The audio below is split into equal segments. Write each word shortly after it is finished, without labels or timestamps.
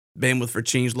Bandwidth for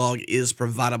Changelog is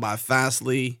provided by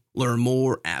Fastly. Learn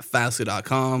more at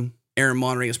fastly.com. Error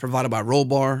monitoring is provided by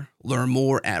Rollbar. Learn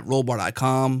more at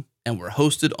rollbar.com. And we're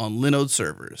hosted on Linode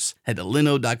servers. Head to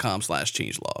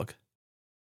linode.com/changelog.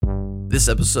 This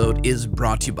episode is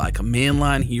brought to you by Command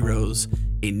Line Heroes,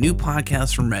 a new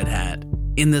podcast from Red Hat.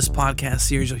 In this podcast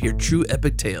series, you'll hear true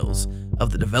epic tales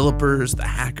of the developers, the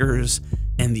hackers,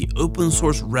 and the open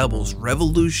source rebels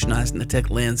revolutionizing the tech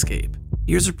landscape.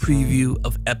 Here's a preview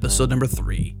of episode number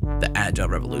 3, The Agile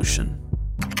Revolution.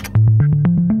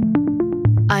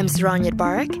 I'm Saranya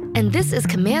Barak, and this is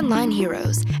Command Line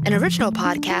Heroes, an original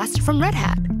podcast from Red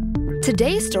Hat.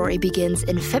 Today's story begins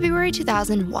in February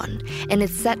 2001, and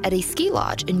it's set at a ski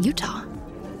lodge in Utah.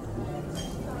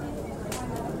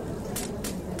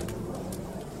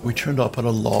 We turned up at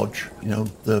a lodge,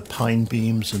 the pine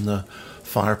beams and the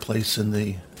fireplace in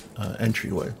the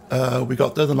entryway. We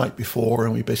got there the night before,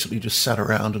 and we basically just sat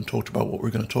around and talked about what we were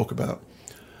going to talk about.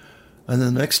 And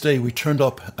then the next day we turned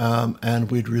up and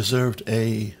we'd reserved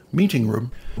a meeting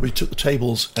room. We took the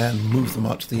tables and moved them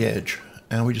out to the edge,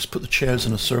 and we just put the chairs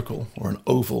in a circle or an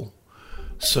oval.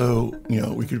 So,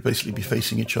 we could basically be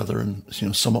facing each other and,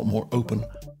 somewhat more open.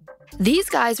 These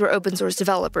guys were open source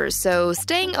developers, so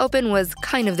staying open was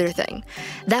kind of their thing.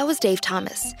 That was Dave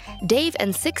Thomas. Dave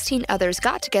and 16 others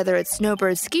got together at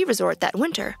Snowbird Ski Resort that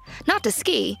winter, not to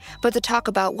ski, but to talk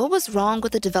about what was wrong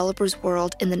with the developers'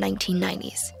 world in the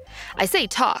 1990s. I say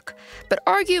talk, but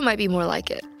argue might be more like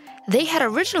it. They had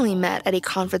originally met at a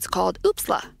conference called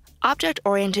OOPSLA,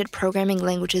 Object-Oriented Programming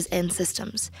Languages and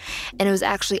Systems. And it was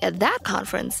actually at that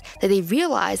conference that they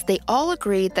realized they all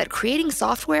agreed that creating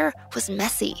software was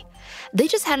messy. They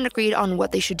just hadn't agreed on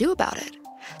what they should do about it.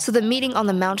 So the meeting on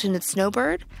the mountain at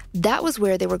Snowbird, that was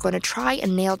where they were going to try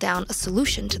and nail down a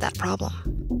solution to that problem.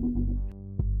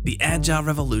 The Agile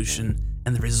Revolution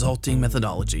and the resulting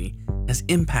methodology has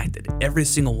impacted every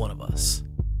single one of us.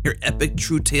 Hear epic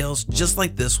true tales just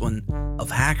like this one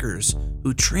of hackers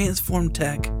who transform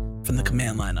tech from the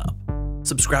command line up.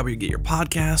 Subscribe where you get your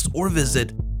podcast or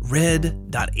visit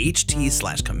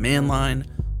red.ht/commandline.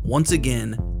 Once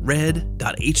again,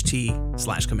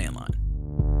 red.ht/commandline.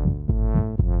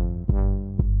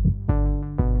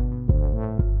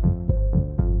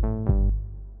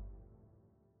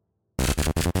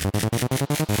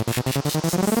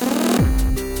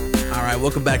 All right,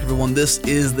 welcome back, everyone. This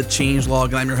is the Changelog,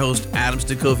 and I'm your host, Adam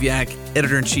Stacoviak,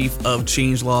 editor-in-chief of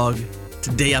Changelog.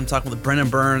 Today, I'm talking with Brennan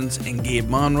Burns and Gabe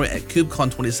Monroy at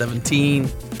KubeCon 2017.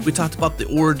 We talked about the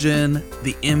origin,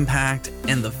 the impact,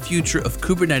 and the future of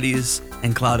Kubernetes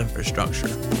and cloud infrastructure.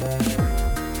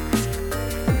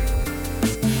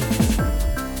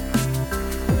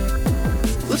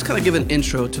 Let's kind of give an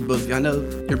intro to both of you. I know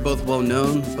you're both well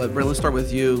known, but Brennan, let's start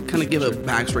with you. Kind of give a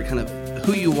backstory, kind of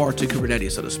who you are to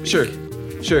Kubernetes, so to speak.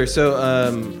 Sure. So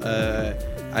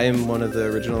I am one of the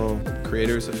original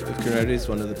creators of Kubernetes,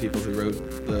 one of the people who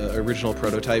wrote the original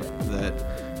prototype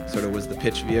that sort of was the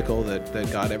pitch vehicle that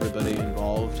got everybody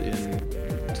involved in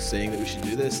saying that we should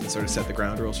do this and sort of set the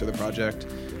ground rules for the project.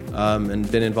 And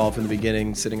been involved from the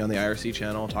beginning, sitting on the IRC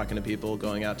channel, talking to people,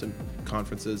 going out to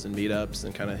conferences and meetups,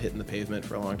 and kind of hitting the pavement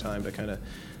for a long time to kind of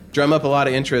drum up a lot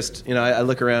of interest. I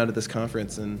look around at this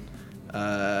conference and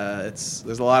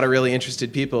there's a lot of really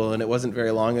interested people, and it wasn't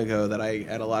very long ago that I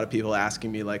had a lot of people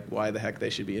asking me like why the heck they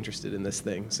should be interested in this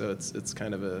thing. So it's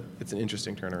kind of an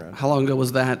interesting turnaround. How long ago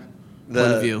was that point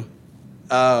of view?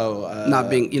 Not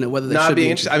being, whether they not should being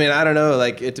be interested. I mean, I don't know.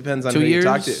 Like, it depends on 2 who years, you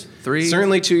talk to. 3?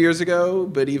 Certainly 2 years ago,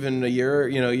 but even a year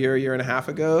and a half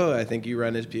ago, I think you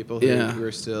run into people who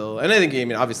are still, and I think,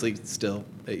 obviously still,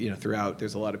 throughout,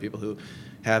 there's a lot of people who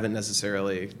haven't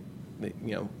necessarily,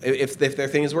 if their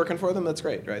thing is working for them, that's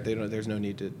great, right? There's no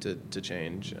need to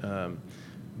change.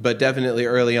 But definitely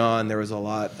early on, there was a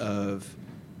lot of,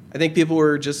 I think people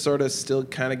were just sort of still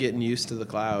kind of getting used to the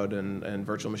cloud and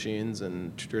virtual machines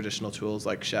and traditional tools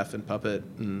like Chef and Puppet,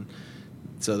 and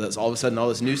so that's all of a sudden all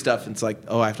this new stuff. And it's like,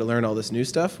 I have to learn all this new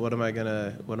stuff. What am I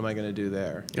gonna do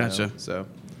there? Gotcha. So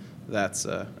that's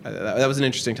that was an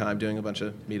interesting time doing a bunch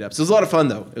of meetups. It was a lot of fun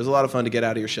though. It was a lot of fun to get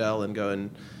out of your shell and go and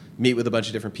meet with a bunch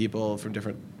of different people from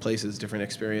different places, different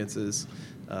experiences.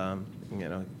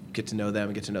 Get to know them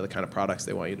and get to know the kind of products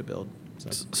they want you to build.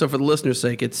 So for the listener's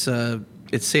sake, it's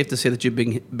safe to say that you've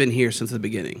been here since the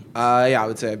beginning. Yeah, I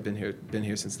would say I've been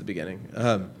here since the begetting.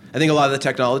 I think a lot of the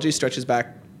technology stretches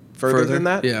back further than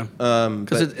that. Yeah,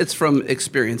 because it's from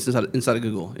experience inside of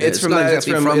Google. It's from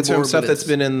stuff that's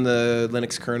been in the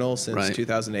Linux kernel since Right.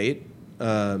 2008,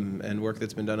 and work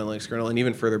that's been done in Linux kernel, and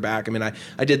even further back. I mean,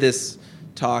 I did this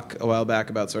talk a while back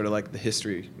about sort of like the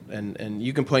history, and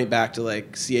you can point back to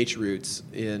like CH roots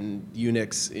in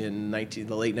Unix in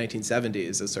the late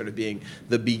 1970s as sort of being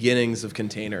the beginnings of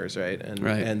containers, right?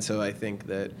 And so I think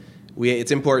that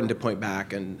it's important to point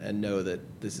back and know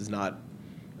that this is not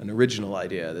an original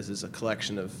idea. This is a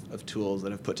collection of tools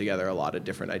that have put together a lot of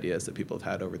different ideas that people have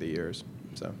had over the years.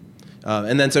 So.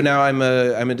 So now I'm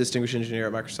a distinguished engineer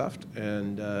at Microsoft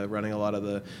and running a lot of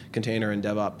the container and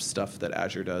DevOps stuff that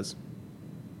Azure does.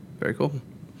 Very cool.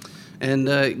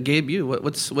 And Gabe,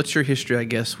 what's your history, I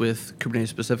guess, with Kubernetes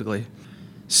specifically?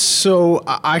 So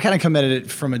I kind of come at it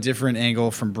from a different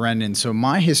angle from Brendan. So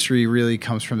my history really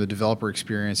comes from the developer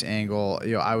experience angle.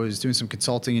 I was doing some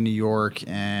consulting in New York,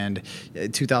 and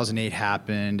 2008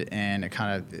 happened, and it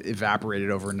kind of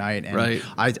evaporated overnight. And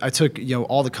I took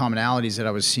all the commonalities that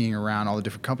I was seeing around all the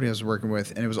different companies I was working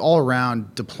with, and it was all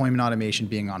around deployment automation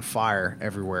being on fire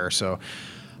everywhere. So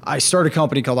I started a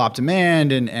company called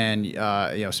OpDemand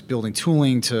and building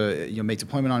tooling to make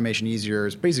deployment automation easier.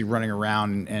 It's basically running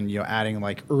around and adding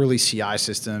like early CI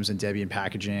systems and Debian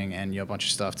packaging and a bunch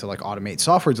of stuff to like automate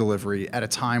software delivery at a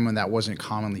time when that wasn't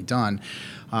commonly done.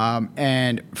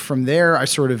 And from there, I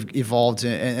sort of evolved,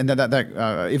 and that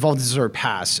evolved into sort of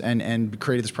PaaS and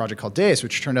created this project called Deis,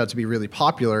 which turned out to be really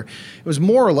popular. It was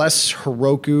more or less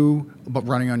Heroku, but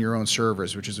running on your own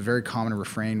servers, which is a very common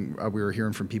refrain we were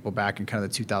hearing from people back in kind of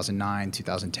the 2009,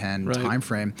 2010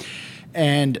 timeframe.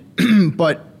 And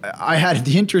but I had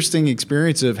the interesting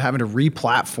experience of having to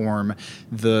re-platform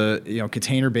the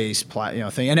container-based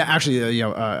thing, and actually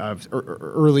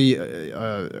early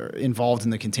involved in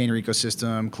the container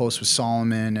ecosystem, close with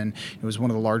Solomon, and it was one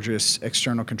of the largest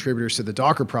external contributors to the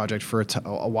Docker project for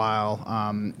a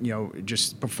while.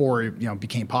 Just before it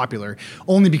became popular,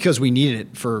 only because we needed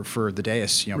it for the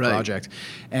Deis project,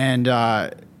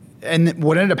 And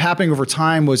what ended up happening over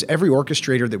time was every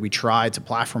orchestrator that we tried to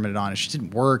platform it on, it just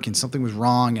didn't work, and something was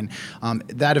wrong. And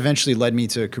that eventually led me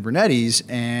to Kubernetes.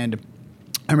 And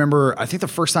I remember, I think the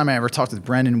first time I ever talked with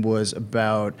Brendan was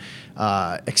about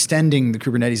extending the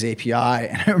Kubernetes API.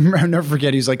 And I'll never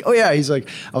forget, he's like, oh yeah, he's like,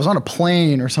 I was on a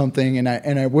plane or something, and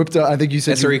I whipped up, I think you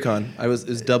said SRECon. It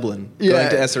was Dublin. Going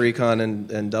to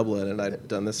SRECon and Dublin, and I'd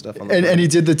done this stuff on the plane. And he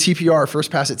did the TPR,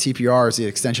 first pass at TPR is the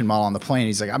extension model on the plane.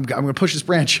 He's like, I'm going to push this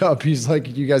branch up. He's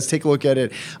like, you guys take a look at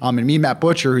it. And me, Matt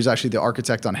Butcher, who's actually the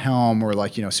architect on Helm, were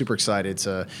like, super excited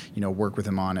to, work with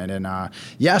him on it. And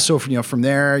so from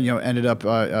there, ended up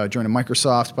joining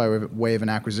Microsoft by way of an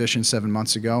acquisition 7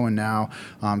 months ago, and now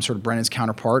sort of Brennan's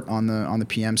counterpart on the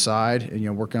PM side,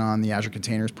 working on the Azure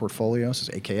Containers portfolio, so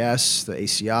it's AKS, the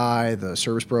ACI, the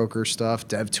service broker stuff,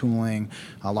 dev tooling,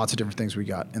 lots of different things we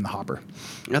got in the hopper.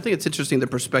 I think it's interesting the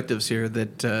perspectives here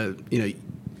that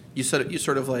you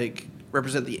sort of like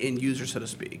represent the end user, so to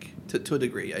speak, to a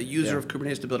degree, a user of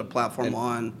Kubernetes to build a platform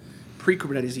on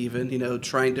pre-Kubernetes even,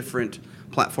 trying different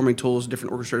platforming tools,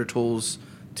 different orchestrator tools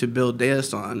to build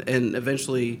Deis on, and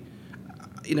eventually,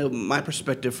 my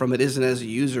perspective from it isn't as a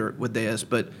user with Deis,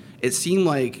 but it seemed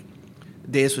like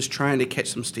Deis was trying to catch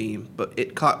some steam, but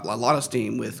it caught a lot of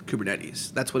steam with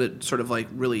Kubernetes. That's what it sort of like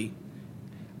really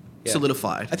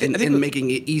solidified in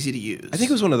making it easy to use. I think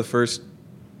it was one of the first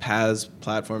PaaS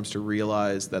platforms to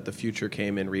realize that the future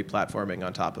came in re-platforming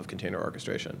on top of container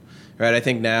orchestration. Right? I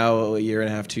think now, a year and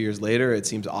a half, 2 years later, it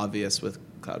seems obvious with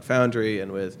Cloud Foundry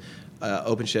and with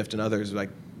OpenShift and others, like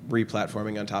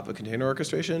re-platforming on top of container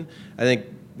orchestration. I think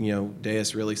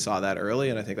Deis really saw that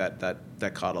early, and I think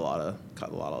that caught a lot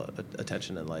of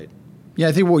attention and light. Yeah,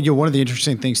 I think one of the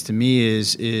interesting things to me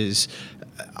is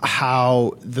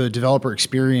how the developer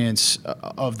experience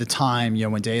of the time,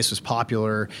 when Deis was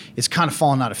popular, is kind of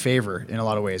fallen out of favor in a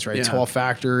lot of ways, right?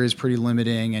 12-factor is pretty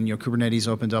limiting, and Kubernetes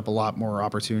opened up a lot more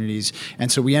opportunities,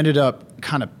 and so we ended up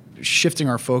kind of shifting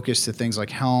our focus to things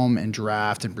like Helm and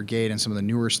Draft and Brigade and some of the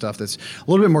newer stuff that's a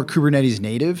little bit more Kubernetes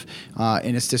native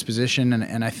in its disposition.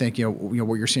 And I think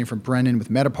what you're seeing from Brendan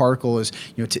with Metaparticle is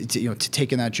to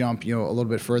taking that jump a little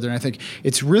bit further. And I think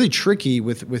it's really tricky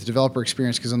with developer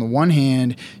experience because on the one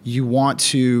hand you want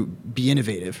to be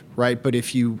innovative, right? But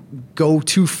if you go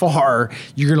too far,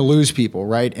 you're going to lose people,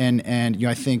 right? And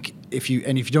I think if you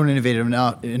don't innovate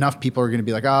enough, people are going to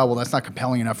be like, well, that's not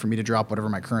compelling enough for me to drop whatever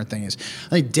my current thing is. I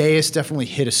think Deis definitely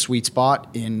hit a sweet spot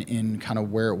in kind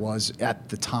of where it was at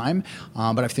the time.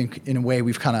 But I think in a way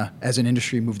we've kind of, as an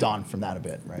industry, moved on from that a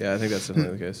bit, right? Yeah, I think that's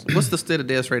definitely the case. What's the state of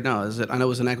Deis right now? I know it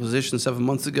was an acquisition 7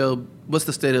 months ago. What's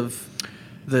the state of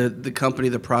the company,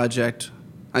 the project?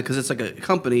 Because it's like a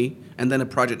company, and and then a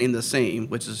project in the same,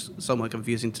 which is somewhat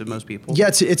confusing to most people. Yeah,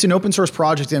 it's an open source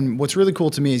project, and what's really cool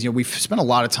to me is we've spent a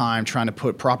lot of time trying to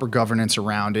put proper governance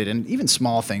around it, and even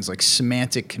small things like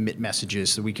semantic commit messages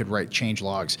so we could write change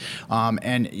logs,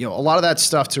 and a lot of that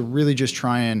stuff to really just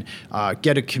try and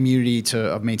get a community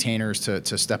of maintainers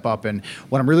to step up. And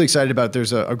what I'm really excited about,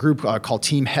 there's a group called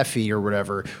Team Heffy or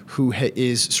whatever who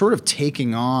is sort of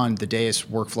taking on the Deis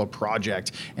workflow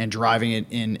project and driving it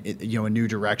in a new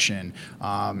direction.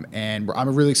 And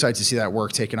I'm really excited to see that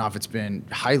work taken off. It's been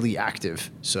highly active.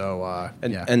 So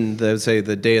and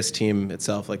the Deis team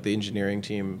itself, like the engineering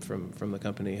team from the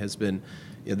company, has been,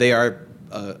 they are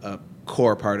a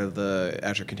core part of the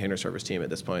Azure Container Service team at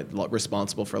this point,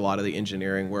 responsible for a lot of the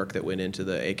engineering work that went into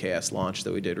the AKS launch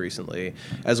that we did recently,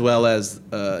 as well as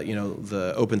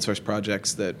the open source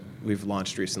projects that we've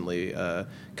launched recently.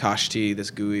 Kashti,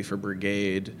 this GUI for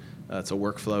Brigade. It's a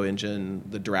workflow engine,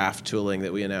 the draft tooling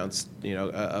that we announced,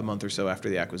 a month or so after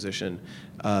the acquisition.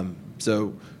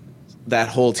 So that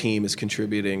whole team is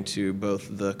contributing to both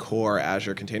the core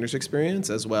Azure Containers experience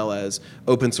as well as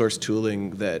open source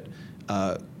tooling that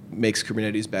makes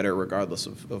Kubernetes better regardless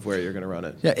of where you're going to run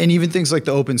it. Yeah, and even things like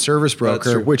the Open Service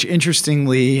Broker, which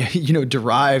interestingly,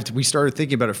 derived, we started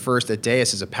thinking about it first at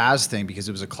Deis as a PaaS thing because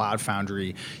it was a Cloud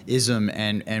Foundry-ism,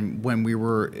 and when we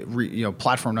were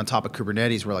platformed on top of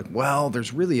Kubernetes, we're like, well,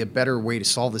 there's really a better way to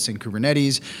solve this in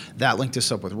Kubernetes. That linked us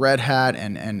up with Red Hat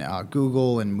and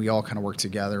Google, and we all kind of worked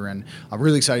together, and I'm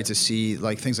really excited to see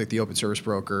things like the Open Service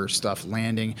Broker stuff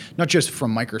landing, not just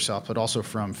from Microsoft, but also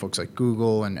from folks like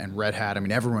Google and Red Hat. I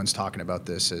mean, everyone's talking about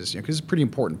this as because it's a pretty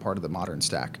important part of the modern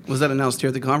stack. Was that announced here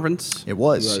at the conference? It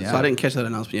was. Yeah. So I didn't catch that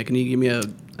announcement yet. Can you give me a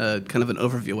kind of an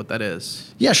overview of what that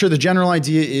is? Yeah, sure. The general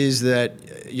idea is that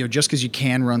just because you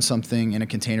can run something in a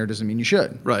container doesn't mean you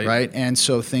should. Right. And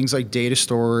so things like data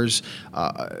stores,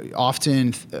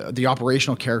 often the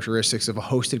operational characteristics of a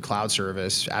hosted cloud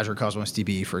service, Azure Cosmos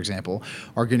DB, for example,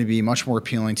 are going to be much more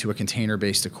appealing to a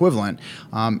container-based equivalent.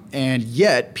 And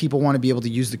yet, people want to be able to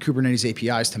use the Kubernetes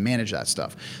APIs to manage that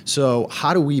stuff. So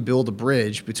how do we build a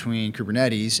bridge between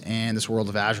Kubernetes and this world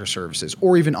of Azure services,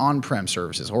 or even on-prem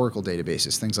services, Oracle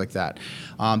databases, things like that?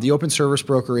 The Open Service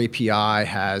Broker API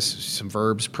has some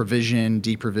verbs: provision,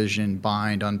 deprovision,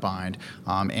 bind, unbind,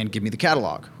 and give me the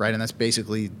catalog, right? And that's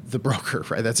basically the broker,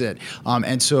 right? That's it.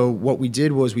 And so what we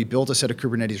did was we built a set of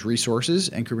Kubernetes resources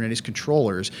and Kubernetes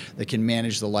controllers that can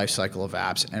manage the lifecycle of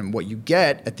apps. And what you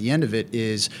get at the end of it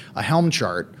is a Helm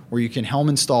chart where you can Helm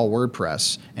install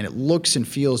WordPress, and it looks and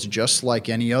feels just like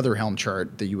any other Helm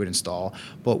chart that you would install,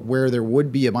 but where there would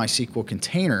be a MySQL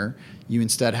container, you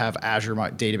instead have Azure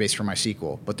database for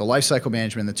MySQL. But the lifecycle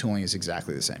management and the tooling is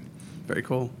exactly the same. Very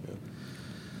cool. Yeah.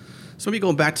 So maybe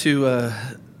going back to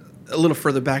a little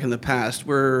further back in the past,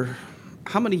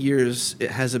 how many years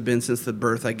has it been since the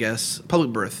birth, I guess,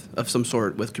 public birth of some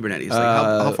sort with Kubernetes?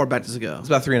 How far back does it go? It's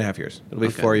about 3.5 years. It'll be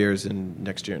 4 years in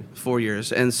next June. 4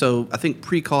 years. And so I think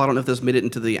pre-call, I don't know if this made it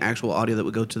into the actual audio that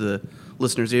would go to the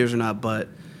listeners' ears or not, but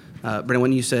Brendan,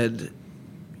 when you said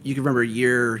you can remember a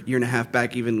year and a half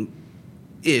back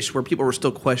even-ish where people were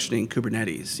still questioning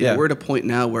Kubernetes. Yeah. We're at a point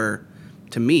now where,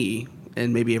 to me,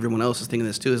 and maybe everyone else is thinking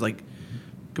this too, is like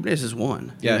Kubernetes is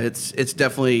one. Yeah. It's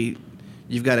definitely...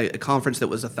 You've got a conference that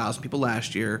was 1,000 people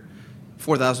last year,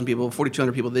 4,000 people,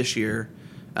 4,200 people this year.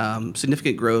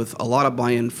 Significant growth, a lot of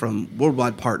buy-in from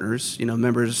worldwide partners,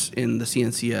 members in the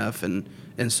CNCF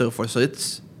and so forth. So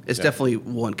it's definitely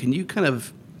one. Can you kind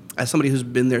of, as somebody who's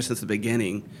been there since the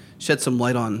beginning, shed some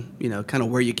light on kind of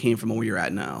where you came from and where you're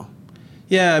at now?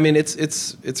 Yeah, I mean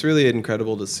it's really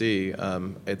incredible to see.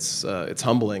 It's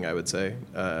humbling, I would say.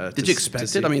 Did you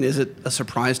expect it? I mean, is it a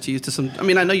surprise to you? I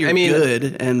mean, I know you're good,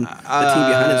 and the team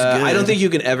behind is good. I don't think you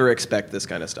can ever expect this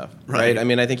kind of stuff, right? I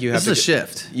mean, I think you have this is a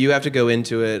shift. You have to go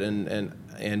into it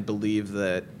and believe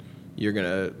that you're going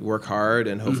to work hard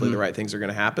and hopefully the right things are going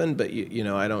to happen. But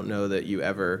I don't know that you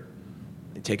ever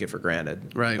take it for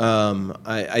granted. Right.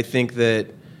 I think that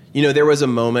there was a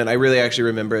moment. I really actually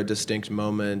remember a distinct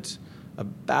moment.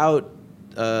 About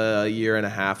a year and a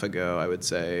half ago, I would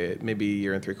say, maybe a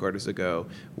year and 3/4 ago,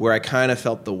 where I kind of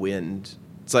felt the wind.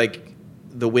 It's like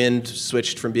the wind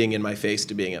switched from being in my face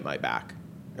to being at my back,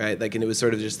 right? And it was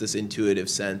sort of just this intuitive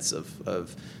sense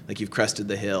of like you've crested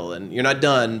the hill and you're not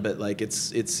done, but like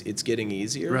it's getting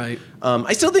easier. Right.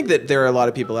 I still think that there are a lot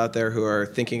of people out there who are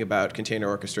thinking about container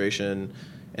orchestration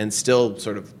and still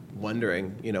sort of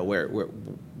wondering,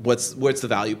 what's the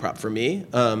value prop for me?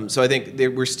 So I think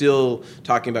we're still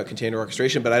talking about container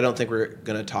orchestration, but I don't think we're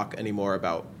going to talk anymore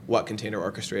about what container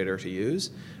orchestrator to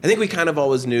use. I think we kind of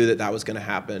always knew that was going to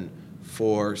happen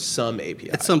for some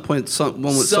API. At some point,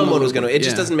 someone was going to. It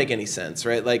just doesn't make any sense,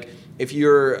 right? Like, if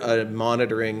you're a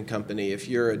monitoring company, if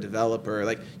you're a developer,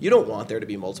 like, you don't want there to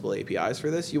be multiple APIs for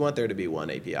this. You want there to be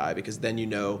one API, because then you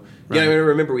know. Right. I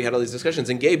remember we had all these discussions,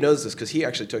 and Gabe knows this because he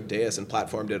actually took Deis and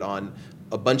platformed it on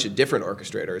a bunch of different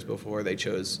orchestrators before they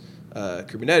chose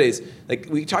Kubernetes. Like,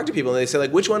 we talk to people and they say,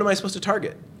 like, which one am I supposed to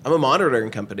target? I'm a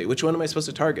monitoring company. Which one am I supposed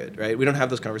to target, right? We don't have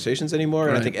those conversations anymore,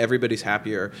 and I think everybody's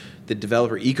happier. The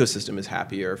developer ecosystem is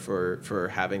happier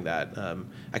for having that.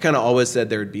 I kind of always said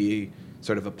there would be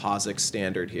sort of a POSIX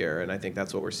standard here, and I think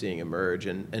that's what we're seeing emerge.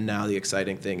 And now the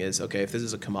exciting thing is, okay, if this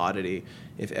is a commodity,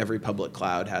 if every public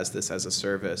cloud has this as a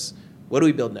service, what do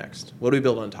we build next? What do we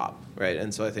build on top, right?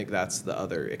 And so I think that's the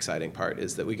other exciting part,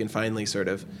 is that we can finally sort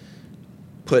of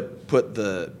put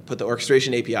the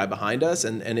orchestration API behind us,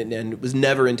 and it was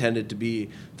never intended to be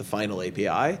the final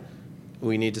API.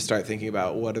 We need to start thinking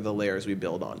about what are the layers we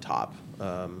build on top,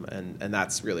 and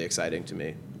that's really exciting to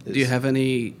me. Do you have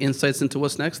any insights into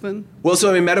what's next then? Well,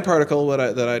 so I mean,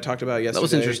 Metaparticle, that I talked about yesterday, that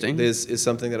was interesting. Is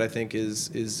something that I think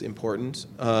is important.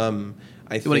 You want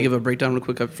to give a breakdown real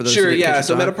quick for those? Sure, yeah.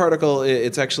 So Metaparticle,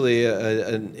 it's actually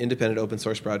an independent open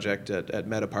source project at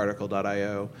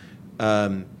metaparticle.io.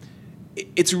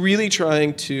 It's really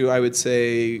trying to, I would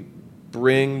say,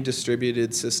 bring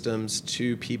distributed systems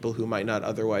to people who might not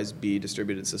otherwise be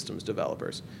distributed systems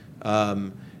developers.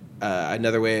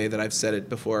 Another way that I've said it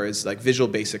before is like Visual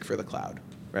Basic for the cloud,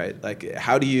 right? Like,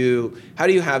 how do you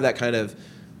have that kind of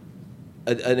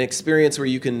an experience where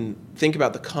you can think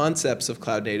about the concepts of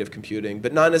cloud native computing,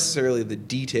 but not necessarily the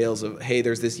details of, hey,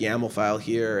 there's this YAML file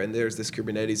here and there's this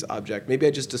Kubernetes object. Maybe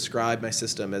I just describe my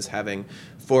system as having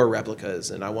 4 replicas,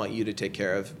 and I want you to take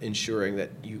care of ensuring that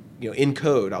you know, in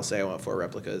code, I'll say I want 4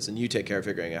 replicas, and you take care of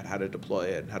figuring out how to deploy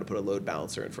it, how to put a load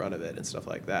balancer in front of it, and stuff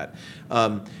like that.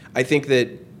 I think that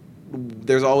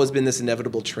there's always been this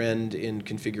inevitable trend in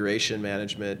configuration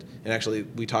management, and actually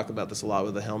we talk about this a lot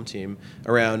with the Helm team,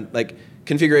 around like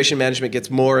configuration management gets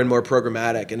more and more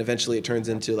programmatic, and eventually it turns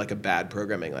into like a bad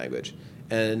programming language.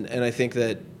 And I think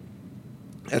that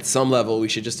at some level we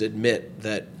should just admit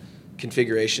that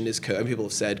configuration is code. People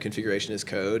have said configuration is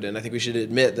code, and I think we should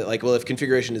admit that, like, well, if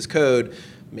configuration is code,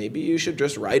 maybe you should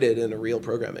just write it in a real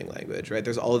programming language, right?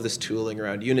 There's all of this tooling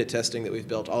around unit testing that we've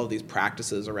built, all of these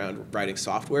practices around writing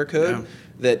software code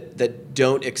that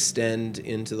don't extend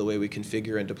into the way we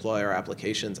configure and deploy our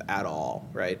applications at all,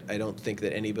 right? I don't think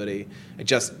that anybody,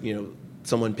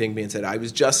 someone pinged me and said, I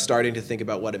was just starting to think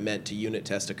about what it meant to unit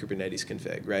test a Kubernetes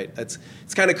config, right? It's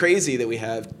kind of crazy that we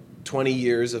have 20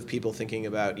 years of people thinking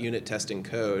about unit testing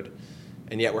code,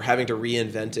 and yet we're having to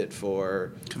reinvent it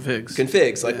for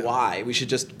configs. Like, why? We should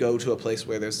just go to a place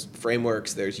where there's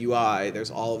frameworks, there's UI, there's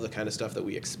all of the kind of stuff that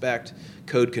we expect,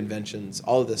 code conventions,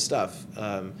 all of this stuff,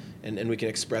 and we can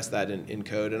express that in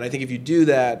code. And I think if you do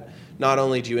that, not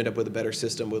only do you end up with a better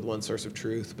system with one source of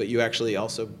truth, but you actually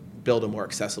also build a more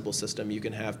accessible system. You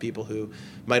can have people who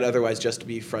might otherwise just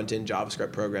be front-end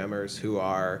JavaScript programmers who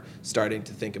are starting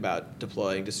to think about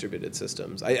deploying distributed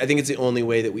systems. I think it's the only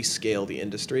way that we scale the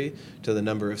industry to the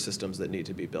number of systems that need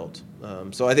to be built.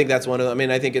 So I think that's one of them. I mean,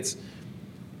 I think it's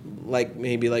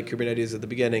maybe like Kubernetes at the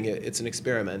beginning, it's an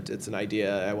experiment. It's an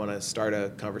idea. I want to start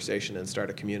a conversation and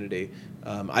start a community.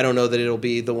 I don't know that it'll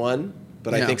be the one,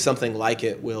 but I think something like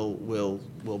it will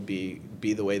be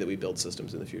the way that we build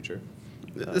systems in the future.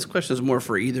 This question is more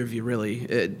for either of you,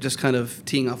 really. Just kind of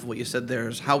teeing off of what you said there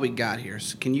is how we got here.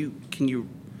 So can you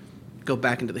go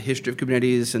back into the history of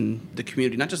Kubernetes and the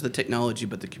community, not just the technology,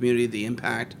 but the community, the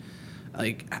impact?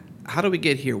 Like, how do we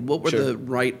get here? What were the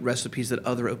right recipes that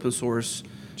other open source,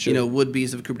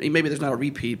 would-bes of Kubernetes? Maybe there's not a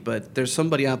repeat, but there's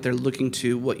somebody out there looking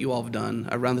to what you all have done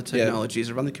around the technologies,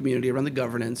 around the community, around the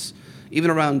governance,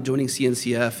 even around joining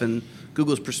CNCF and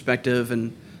Google's perspective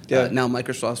and now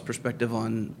Microsoft's perspective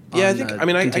on I think I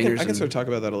can sort of talk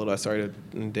about that a little. Sorry,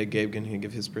 Gabe can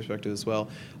give his perspective as well.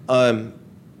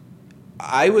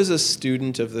 I was a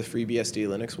student of the FreeBSD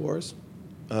Linux wars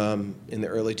in the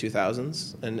early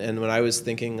 2000s, and when I was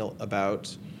thinking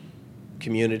about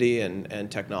community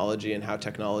and technology and how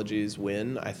technologies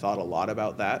win, I thought a lot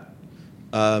about that.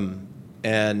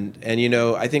 And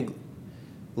I think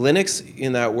Linux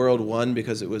in that world won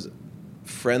because it was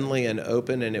friendly and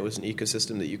open, and it was an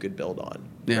ecosystem that you could build on,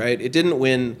 right? It didn't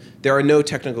win. There are no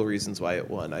technical reasons why it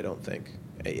won, I don't think.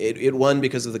 It won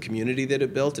because of the community that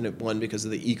it built, and it won because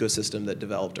of the ecosystem that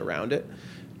developed around it.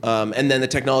 And then the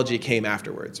technology came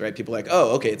afterwards, right? People are like,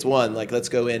 oh, okay, it's won. Like, let's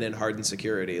go in and harden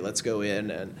security. Let's go in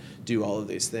and do all of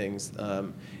these things.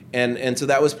 And so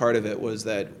that was part of it, was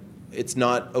that it's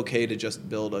not okay to just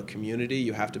build a community.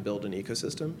 You have to build an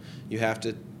ecosystem. You have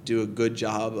to do a good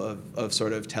job of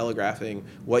sort of telegraphing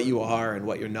what you are and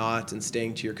what you're not, and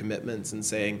staying to your commitments and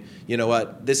saying, you know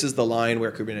what, this is the line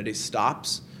where Kubernetes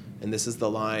stops, and this is the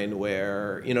line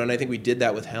where, and I think we did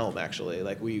that with Helm, actually.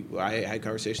 Like I had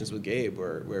conversations with Gabe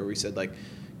where we said, like,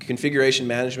 configuration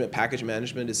management, package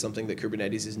management is something that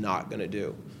Kubernetes is not going to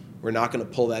do. We're not going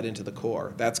to pull that into the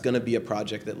core. That's going to be a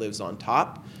project that lives on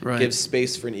top, gives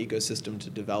space for an ecosystem to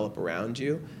develop around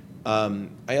you.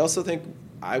 I also think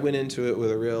I went into it with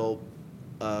a real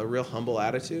humble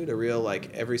attitude, a real,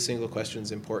 like, every single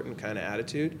question's important kind of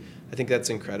attitude. I think that's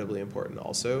incredibly important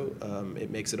also. It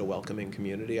makes it a welcoming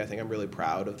community. I think I'm really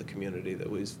proud of the community that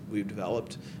we've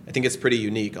developed. I think it's pretty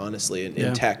unique, honestly,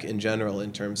 in tech in general,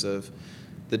 in terms of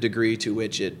the degree to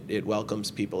which it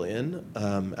welcomes people in.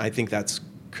 I think that's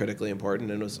critically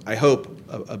important, and was, I hope,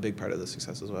 a big part of the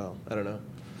success as well. I don't know.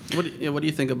 What do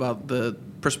you think about the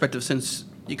perspective, since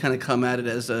you kind of come at it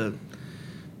as a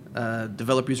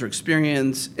developer user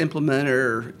experience,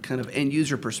 implementer, kind of end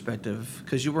user perspective,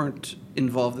 because you weren't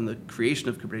involved in the creation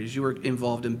of Kubernetes, you were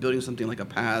involved in building something like a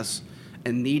PaaS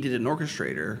and needed an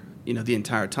orchestrator, the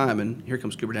entire time, and here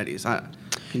comes Kubernetes.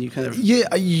 Can you kind of share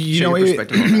your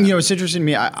perspective on that? It's interesting to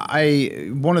me. I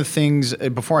one of the things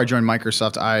before I joined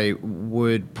Microsoft, I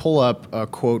would pull up a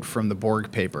quote from the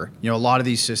Borg paper. A lot of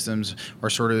these systems are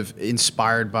sort of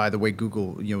inspired by the way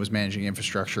Google, was managing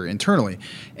infrastructure internally.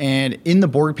 And in the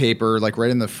Borg paper, like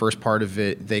right in the first part of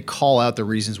it, they call out the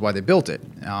reasons why they built it.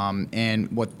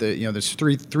 And what there's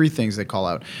three things they call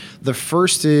out. The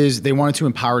first is they wanted to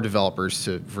empower developers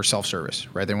for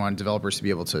self-service, right? They wanted developers to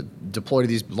be able to deploy to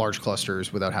these large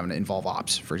clusters without having to involve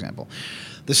ops, for example.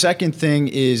 The second thing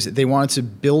is they wanted to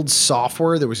build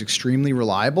software that was extremely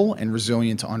reliable and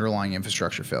resilient to underlying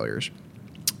infrastructure failures.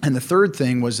 And the third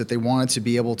thing was that they wanted to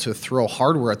be able to throw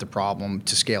hardware at the problem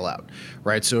to scale out,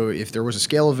 right? So if there was a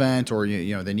scale event, or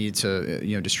they needed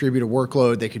to distribute a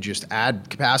workload, they could just add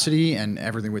capacity and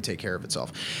everything would take care of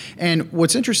itself. And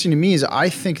what's interesting to me is I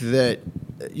think that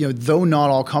though not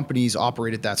all companies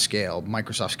operate at that scale,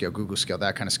 Microsoft scale, Google scale,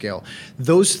 that kind of scale,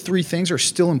 those three things are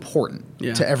still important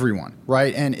to everyone,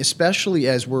 right? And especially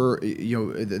as we're,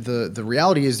 the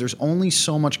reality is there's only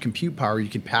so much compute power you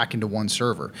can pack into one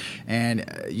server.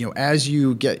 And, as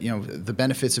you get, the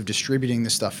benefits of distributing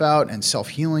this stuff out and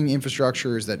self-healing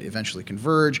infrastructures that eventually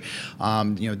converge,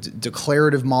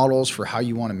 declarative models for how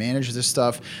you want to manage this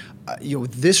stuff,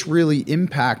 this really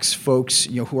impacts folks,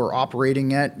 who are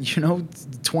operating at,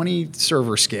 20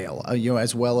 server scale,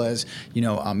 as well as,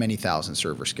 many thousand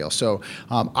server scale. So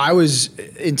I was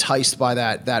enticed by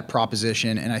that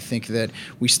proposition, and I think that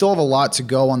we still have a lot to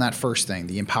go on that first thing,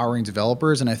 the empowering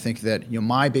developers. And I think that,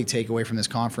 my big takeaway from this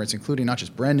conference, including not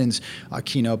just Brendan's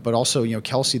keynote, but also,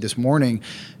 Kelsey this morning,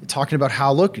 talking about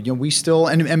how, look, we still,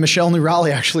 and Michelle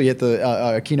Nurali actually at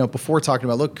the keynote before, talking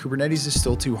about, look, Kubernetes is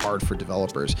still too hard for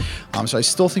developers. So I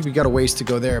still think we got a ways to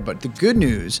go there. But the good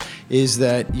news is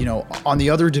that, on the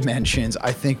other dimensions,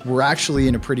 I think we're actually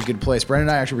in a pretty good place. Brendan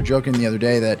and I actually were joking the other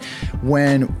day that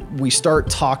when we start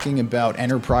talking about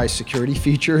enterprise security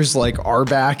features like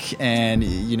RBAC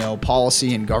and,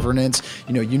 policy and governance,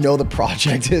 the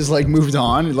project is like moved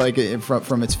on like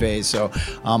from its phase. So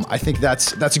I think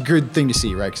that's a good thing to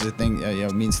see, right? Because the thing,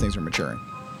 means things are maturing.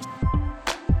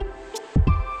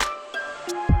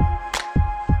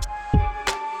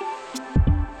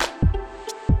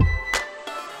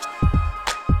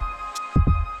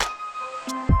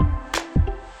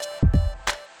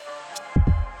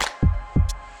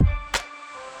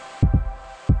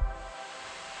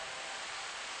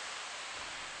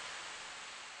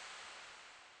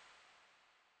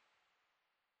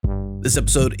 This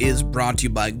episode is brought to you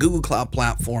by Google Cloud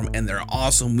Platform and their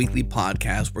awesome weekly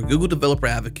podcast where Google developer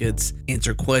advocates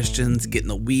answer questions, get in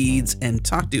the weeds, and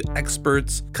talk to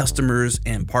experts, customers,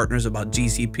 and partners about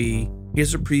GCP.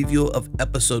 Here's a preview of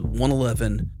episode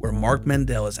 111, where Mark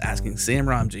Mendel is asking Sam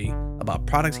Ramji about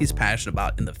products he's passionate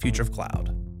about in the future of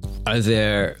cloud. Are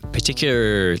there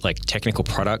particular technical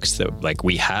products that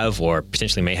we have or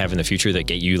potentially may have in the future that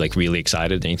get you really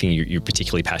excited? Anything you're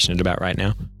particularly passionate about right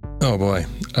now? Oh boy.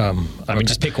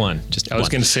 Just pick one. I was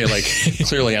going to say,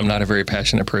 clearly I'm not a very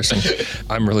passionate person.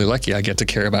 I'm really lucky. I get to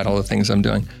care about all the things I'm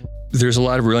doing. There's a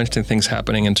lot of really interesting things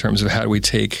happening in terms of how do we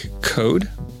take code,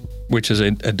 which is a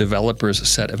developer's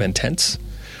set of intents,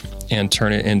 and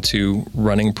turn it into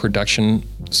running production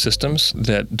systems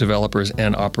that developers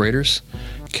and operators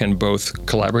can both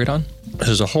collaborate on.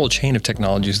 There's a whole chain of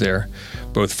technologies there,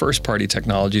 both first-party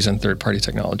technologies and third-party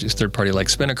technologies. Third-party like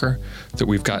Spinnaker that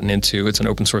we've gotten into. It's an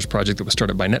open source project that was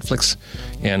started by Netflix,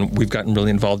 and we've gotten really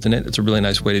involved in it. It's a really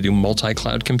nice way to do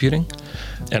multi-cloud computing.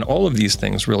 And all of these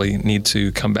things really need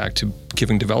to come back to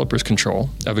giving developers control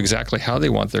of exactly how they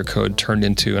want their code turned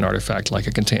into an artifact like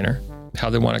a container, how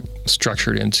they want it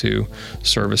structured into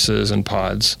services and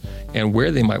pods, and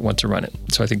where they might want to run it.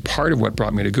 So I think part of what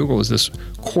brought me to Google is this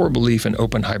core belief in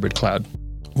open hybrid cloud.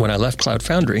 When I left Cloud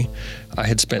Foundry, I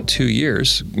had spent 2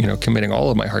 years, committing all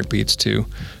of my heartbeats to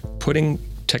putting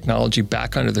technology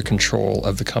back under the control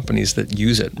of the companies that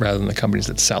use it rather than the companies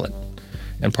that sell it.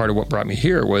 And part of what brought me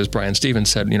here was Brian Stevens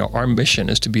said, our mission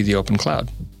is to be the open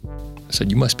cloud. I said,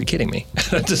 you must be kidding me.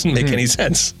 That doesn't make any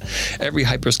sense. Every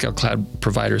hyperscale cloud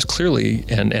provider is clearly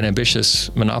an ambitious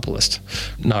monopolist.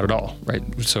 Not at all, right?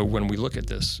 So when we look at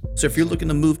this. So if you're looking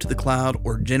to move to the cloud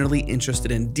or generally interested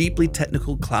in deeply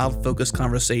technical cloud-focused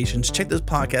conversations, check this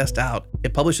podcast out.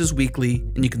 It publishes weekly,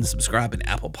 and you can subscribe in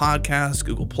Apple Podcasts,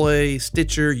 Google Play,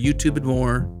 Stitcher, YouTube, and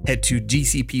more. Head to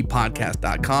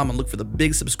gcppodcast.com and look for the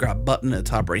big subscribe button in the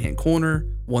top right-hand corner.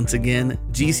 Once again,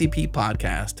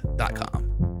 gcppodcast.com.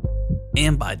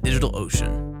 And by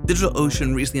DigitalOcean.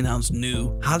 DigitalOcean recently announced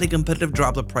new, highly competitive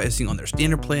droplet pricing on their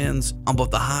standard plans on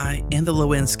both the high and the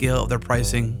low end scale of their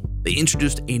pricing. They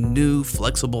introduced a new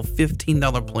flexible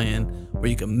 $15 plan where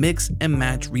you can mix and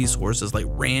match resources like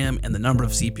RAM and the number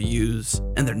of CPUs,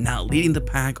 and they're now leading the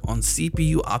pack on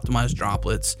CPU optimized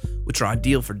droplets, which are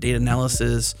ideal for data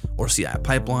analysis or CI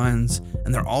pipelines,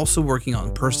 and they're also working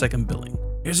on per second billing.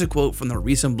 Here's a quote from their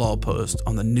recent blog post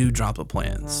on the new droplet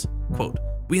plans. Quote,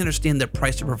 "We understand that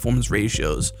price to performance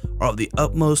ratios are of the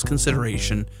utmost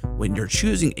consideration when you're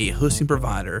choosing a hosting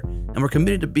provider, and we're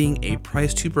committed to being a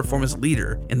price to performance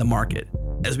leader in the market.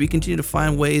 As we continue to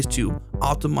find ways to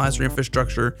optimize our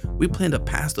infrastructure, we plan to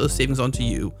pass those savings on to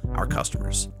you, our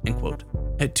customers." End quote.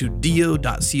 Head to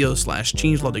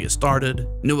do.co/changelog to get started.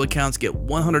 New accounts get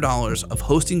 $100 of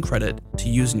hosting credit to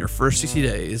use in your first 60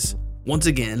 days. Once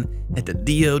again, head to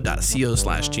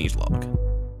do.co/changelog.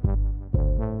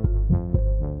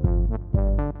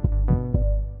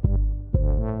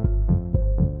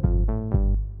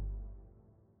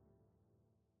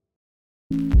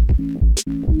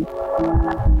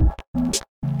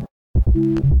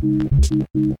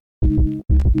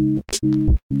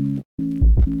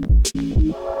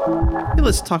 Hey,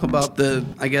 let's talk about the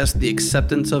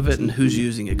acceptance of it and who's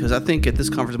using it, because I think at this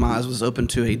conference my eyes was open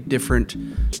to a different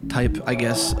type,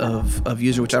 of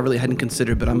user, which I really hadn't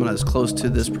considered, but I'm not as close to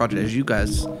this project as you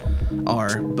guys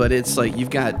are. But it's like you've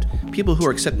got people who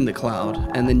are accepting the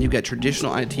cloud, and then you've got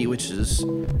traditional IT, which is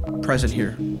present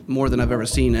here more than I've ever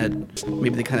seen at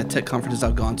maybe the kind of tech conferences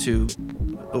I've gone to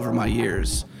over my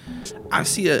years. I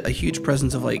see a huge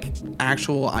presence of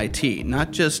actual IT,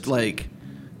 not just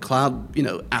cloud,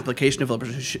 application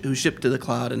developers who ship to the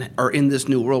cloud and are in this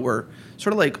new world where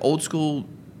sort of old school,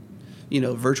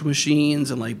 virtual machines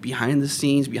and behind the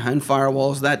scenes, behind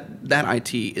firewalls, that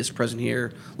IT is present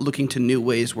here, looking to new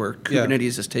ways where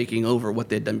Kubernetes is taking over what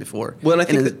they'd done before. Well, and I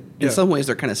think in some ways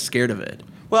they're kind of scared of it.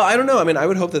 Well, I don't know. I mean, I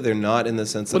would hope that they're not, in the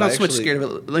sense that not so much scared of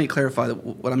it. Let me clarify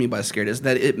what I mean by scared is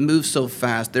that it moves so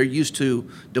fast. They're used to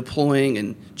deploying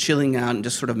and chilling out and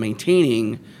just sort of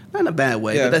maintaining, not in a bad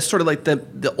way, but that's sort of like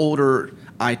the older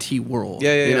IT world,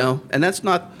 you know? And that's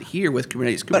not here with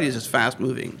Kubernetes. Kubernetes is fast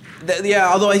moving.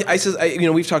 Although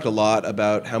we've talked a lot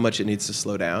about how much it needs to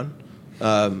slow down.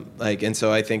 And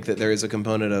so I think that there is a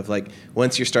component of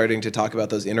once you're starting to talk about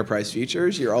those enterprise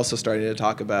features, you're also starting to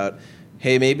talk about,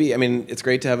 hey, maybe, it's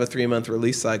great to have a 3-month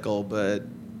release cycle, but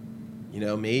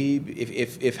maybe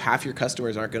if half your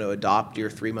customers aren't going to adopt your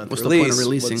 3-month release, what's the point of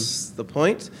releasing? What's the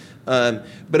point?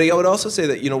 But I would also say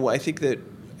that, I think that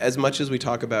as much as we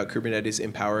talk about Kubernetes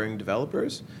empowering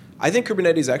developers, I think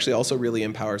Kubernetes actually also really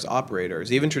empowers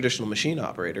operators, even traditional machine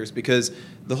operators, because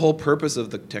the whole purpose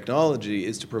of the technology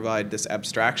is to provide this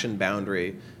abstraction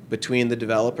boundary between the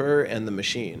developer and the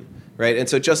machine, right? And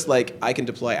so just like I can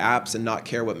deploy apps and not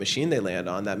care what machine they land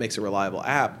on, that makes a reliable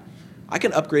app, I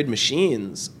can upgrade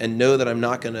machines and know that I'm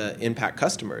not going to impact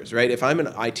customers, right? If I'm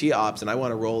an IT ops and I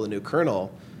want to roll a new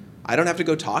kernel, I don't have to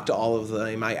go talk to all of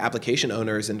my application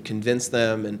owners and convince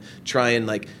them and try and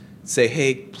say,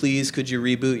 hey, please, could you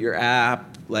reboot your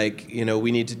app?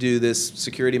 We need to do this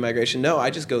security migration. No, I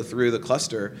just go through the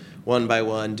cluster one by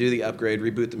one, do the upgrade,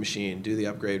 reboot the machine, do the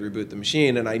upgrade, reboot the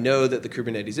machine. And I know that the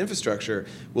Kubernetes infrastructure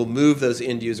will move those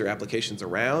end user applications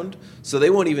around, so they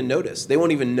won't even notice. They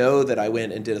won't even know that I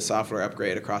went and did a software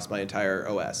upgrade across my entire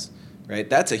OS, right?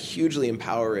 That's a hugely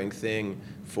empowering thing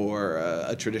for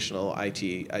a traditional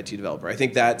IT developer. I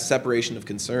think that separation of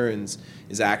concerns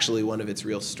is actually one of its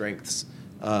real strengths.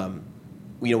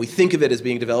 We think of it as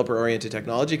being developer-oriented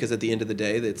technology because at the end of the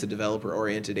day, it's a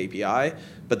developer-oriented API,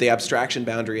 but the abstraction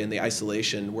boundary and the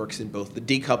isolation works in both. The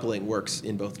decoupling works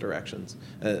in both directions.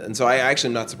 And so I actually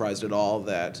am not surprised at all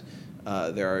that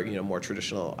there are more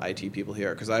traditional IT people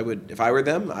here, because if I were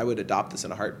them, I would adopt this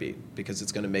in a heartbeat because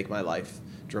it's going to make my life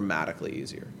dramatically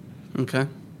easier. Okay.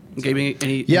 Gabe,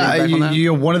 any yeah, feedback on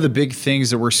that? One of the big things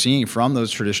that we're seeing from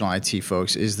those traditional IT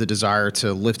folks is the desire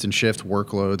to lift and shift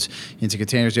workloads into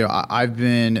containers. I've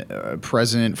been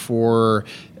present for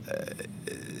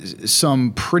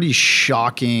some pretty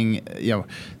shocking,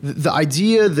 the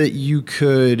idea that you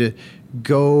could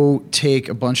go take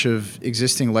a bunch of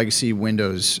existing legacy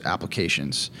Windows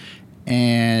applications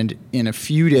and in a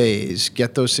few days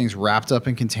get those things wrapped up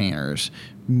in containers,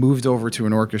 moved over to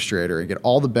an orchestrator, and get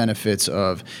all the benefits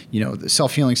of the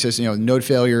self-healing system. Node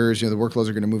failures, the workloads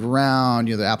are going to move around,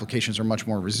 the applications are much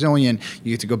more resilient.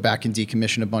 You get to go back and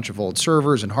decommission a bunch of old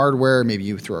servers and hardware. Maybe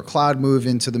you throw a cloud move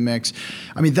into the mix.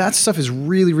 I mean, that stuff is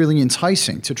really, really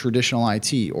enticing to traditional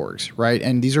IT orgs, right?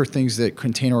 And these are things that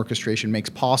container orchestration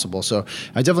makes possible. So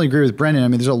I definitely agree with Brendan. I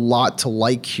mean, there's a lot to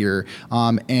like here.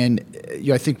 And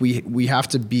I think we have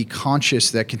to be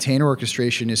conscious that container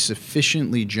orchestration is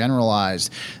sufficiently generalized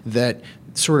that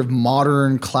sort of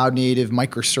modern cloud native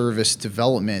microservice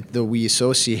development, though we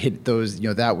associate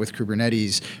that with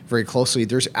Kubernetes very closely,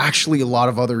 there's actually a lot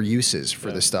of other uses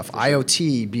for this stuff.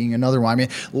 IoT being another one. I mean,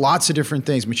 lots of different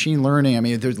things. Machine learning. I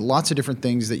mean, there's lots of different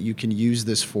things that you can use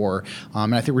this for.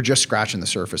 And I think we're just scratching the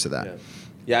surface of that.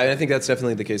 Yeah, I think that's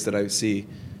definitely the case that I see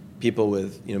people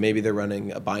with, maybe they're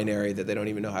running a binary that they don't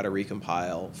even know how to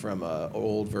recompile from an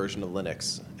old version of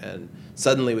Linux. And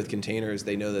suddenly with containers,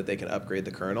 they know that they can upgrade the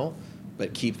kernel,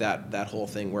 but keep that whole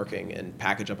thing working and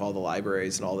package up all the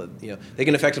libraries and all the, they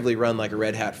can effectively run like a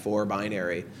Red Hat 4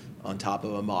 binary on top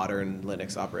of a modern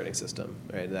Linux operating system,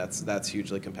 right? And that's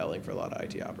hugely compelling for a lot of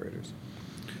IT operators.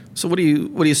 So what do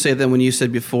you say then when you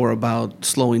said before about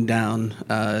slowing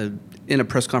down? In a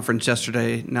press conference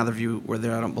yesterday, neither of you were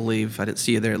there, I don't believe. I didn't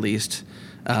see you there at least.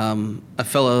 A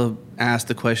fellow asked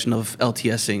the question of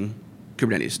LTSing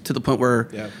Kubernetes to the point where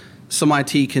some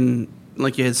IT can,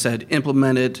 like you had said,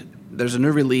 implement it. There's a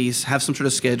new release, have some sort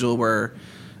of schedule where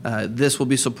this will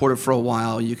be supported for a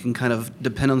while. You can kind of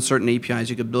depend on certain APIs.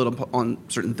 You could build up on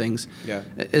certain things. Yeah.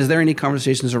 Is there any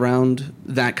conversations around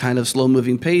that kind of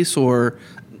slow-moving pace, or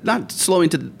not slowing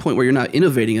to the point where you're not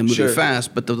innovating and moving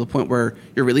fast, but to the point where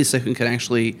your release cycle can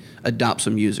actually adopt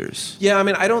some users? Yeah, I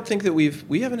mean, I don't think that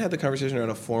we haven't had the conversation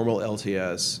around a formal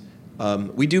LTS.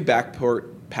 We do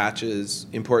backport patches,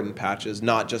 important patches,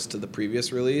 not just to the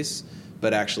previous release,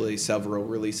 but actually several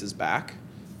releases back.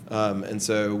 And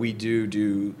so we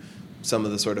do some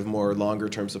of the sort of more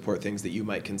longer-term support things that you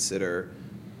might consider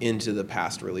into the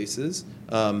past releases.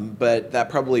 But that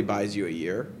probably buys you a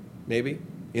year, maybe.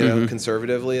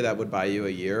 Conservatively, that would buy you a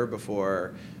year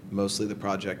before mostly the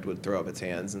project would throw up its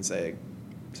hands and say,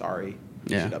 sorry,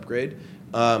 you should upgrade.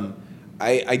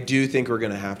 I do think we're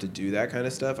going to have to do that kind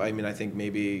of stuff. I mean, I think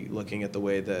maybe looking at the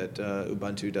way that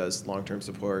Ubuntu does long-term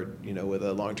support, with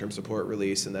a long-term support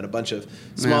release and then a bunch of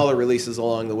smaller releases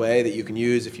along the way that you can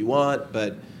use if you want,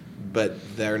 but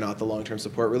they're not the long-term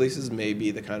support releases, may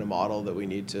be the kind of model that we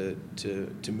need to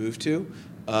move to.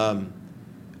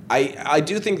 I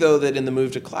do think, though, that in the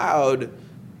move to cloud,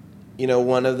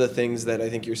 one of the things that I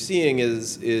think you're seeing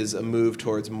is a move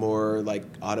towards more like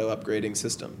auto-upgrading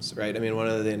systems, right? I mean, one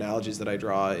of the analogies that I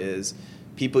draw is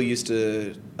people used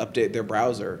to update their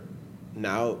browser.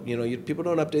 Now, people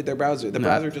don't update their browser. The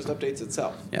browser just updates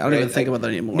itself. Yeah, I don't even think about that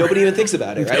anymore. Nobody even thinks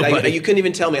about it, right? You couldn't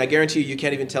even tell me. I guarantee you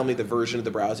can't even tell me the version of the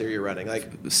browser you're running.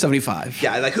 Like 75.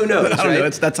 Yeah, like who knows? I don't know.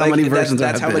 That's how many versions there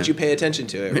have been. That's how much you pay attention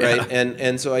to it, right?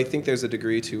 And so I think there's a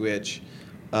degree to which,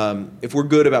 if we're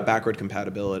good about backward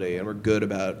compatibility and we're good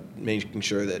about making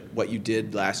sure that what you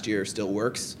did last year still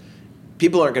works,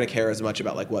 people aren't going to care as much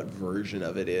about like what version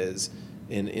of it is.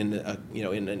 In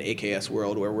an AKS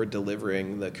world where we're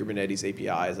delivering the Kubernetes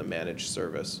API as a managed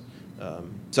service.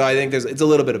 So I think it's a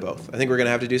little bit of both. I think we're going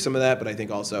to have to do some of that, but I think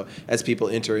also as people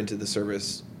enter into the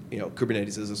service,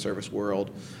 Kubernetes as a service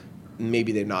world,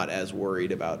 maybe they're not as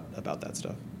worried about that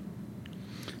stuff.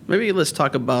 Maybe let's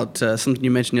talk about something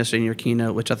you mentioned yesterday in your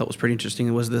keynote, which I thought was pretty interesting.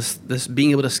 It was this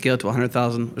being able to scale to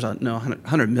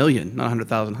 100 million, not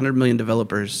 100,000, 100 million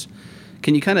developers.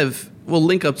 Can you we'll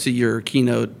link up to your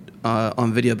keynote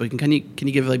on video, but can you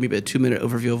give like maybe a 2-minute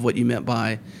overview of what you meant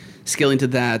by scaling to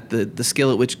that, the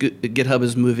scale at which GitHub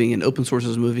is moving and open source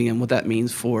is moving, and what that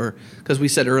means for, because we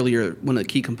said earlier, one of the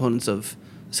key components of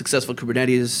successful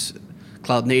Kubernetes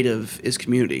cloud native is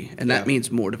community, and that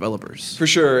means more developers. For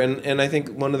sure, and I think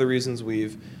one of the reasons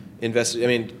we've invested, I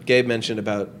mean, Gabe mentioned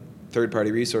about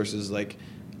third-party resources, like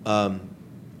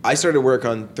I started work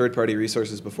on third-party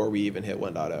resources before we even hit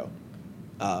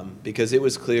 1.0, because it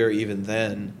was clear even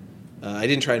then, I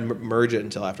didn't try and merge it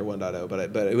until after 1.0,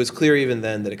 but it was clear even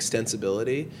then that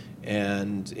extensibility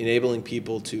and enabling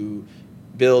people to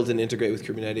build and integrate with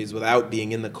Kubernetes without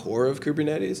being in the core of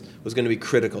Kubernetes was going to be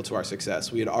critical to our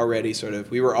success. We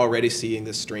were already seeing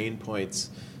the strain points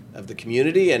of the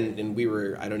community, and we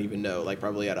were, I don't even know, like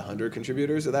probably at 100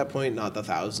 contributors at that point, not the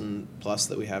 1,000 plus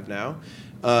that we have now.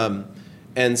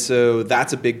 And so